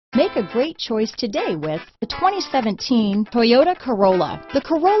Make a great choice today with the 2017 Toyota Corolla. The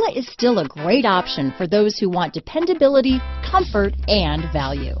Corolla is still a great option for those who want dependability, comfort, and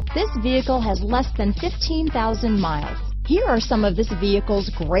value. This vehicle has less than 15,000 miles. Here are some of this vehicle's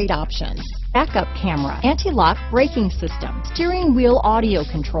great options: backup camera, anti-lock braking system, steering wheel audio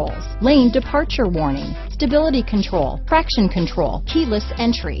controls, lane departure warning, stability control, traction control, keyless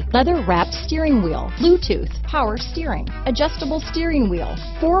entry, leather-wrapped steering wheel, Bluetooth, power steering, adjustable steering wheel,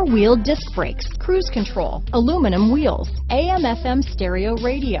 four-wheel disc brakes, cruise control, aluminum wheels, AM/FM stereo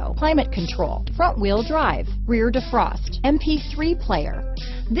radio, climate control, front-wheel drive, rear defrost, MP3 player.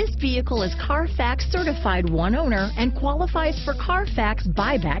 This vehicle is Carfax certified one owner and qualifies for Carfax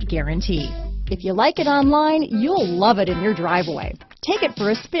buyback guarantee. If you like it online, you'll love it in your driveway. Take it for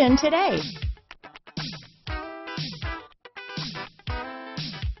a spin today.